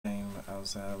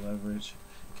outside leverage.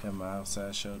 Kept my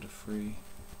outside shoulder free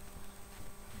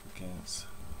against,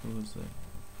 who was it?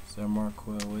 Is that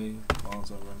Marquell Wade?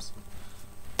 Lonzo Russell.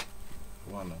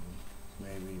 One of them.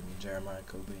 Maybe even Jeremiah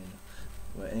Cobina.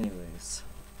 But anyways,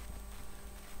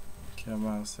 kept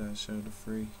my outside shoulder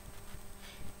free.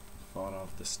 Fought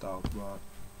off the stalk block.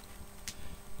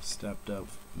 Stepped up,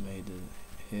 made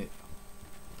the hit.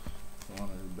 One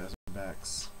of the best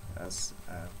backs I've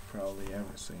probably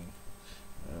ever seen.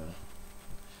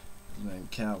 His name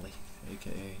Cali,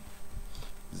 aka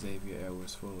Xavier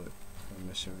Edwards Fuller from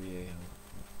Mission Viejo.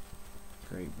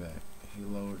 Great back.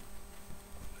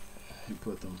 He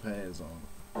put them pads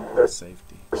on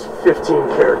safety. There's 15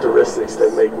 characteristics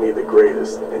that make me the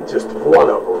greatest, and just one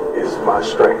of them is my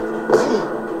strength.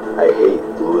 I hate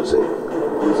losing.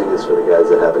 Losing is for the guys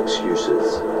that have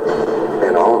excuses.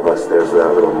 In all of us, there's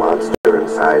that little monster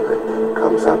inside that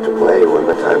comes out to play when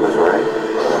the time is right.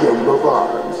 Game of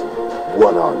arms.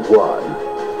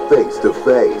 One-on-one.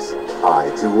 Face-to-face.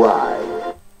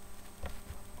 Eye-to-eye.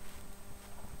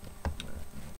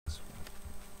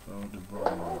 Hold the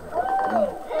ball.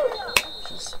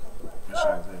 Just wish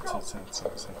I was there 2 times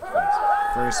on second pass.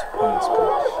 First pass,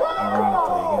 but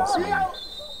ironically against me.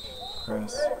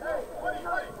 Press.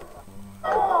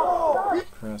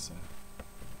 Pressing.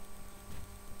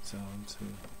 Zone 2.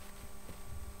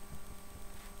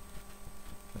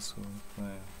 That's what we're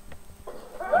playing.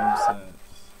 Both sides.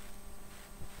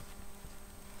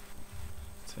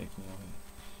 Taking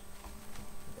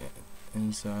it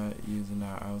inside, using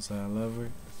our outside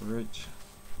leverage.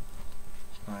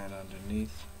 Playing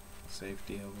underneath.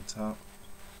 Safety over top.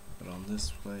 But on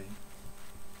this play,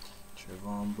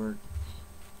 Trevon Burke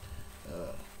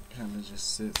kind of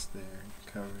just sits there,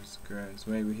 covers, grabs.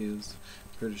 Maybe he was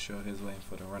pretty sure he was waiting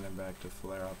for the running back to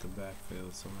flare out the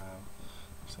backfield somehow,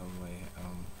 some way.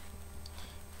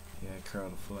 He had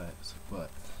curled the flats,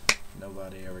 but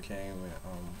nobody ever came.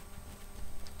 And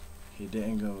he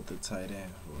didn't go with the tight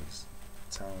end, who was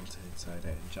talented tight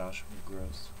end, Joshua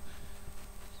Gross.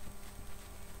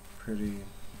 Pretty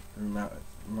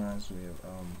reminds me of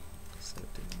what's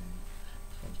that dude's name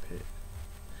from Pitt?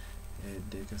 Ed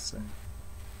Dickerson.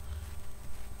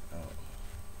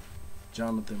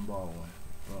 Jonathan Baldwin.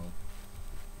 Boom.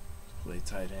 Play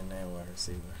tight end and wide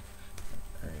receiver.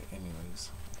 Alright,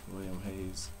 anyways. William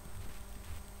Hayes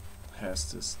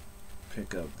has to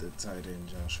pick up the tight end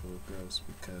Joshua Gross,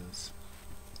 because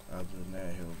other than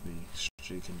that he'll be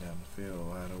streaking down the field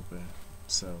wide open.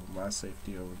 So my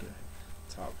safety over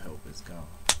the top help is gone.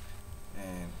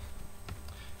 And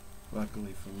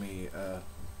luckily for me,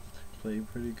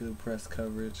 played pretty good press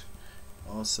coverage.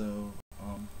 Also,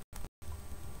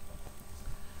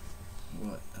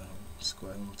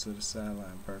 square him to the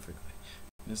sideline perfectly.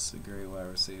 This is a great wide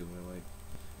receiver. Like,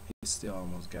 he still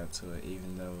almost got to it,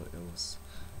 even though it was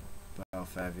about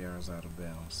 5 yards out of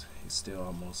bounds. He still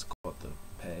almost caught the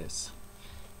pass,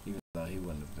 even though he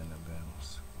wouldn't have been in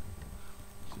bounds.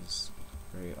 Just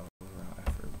great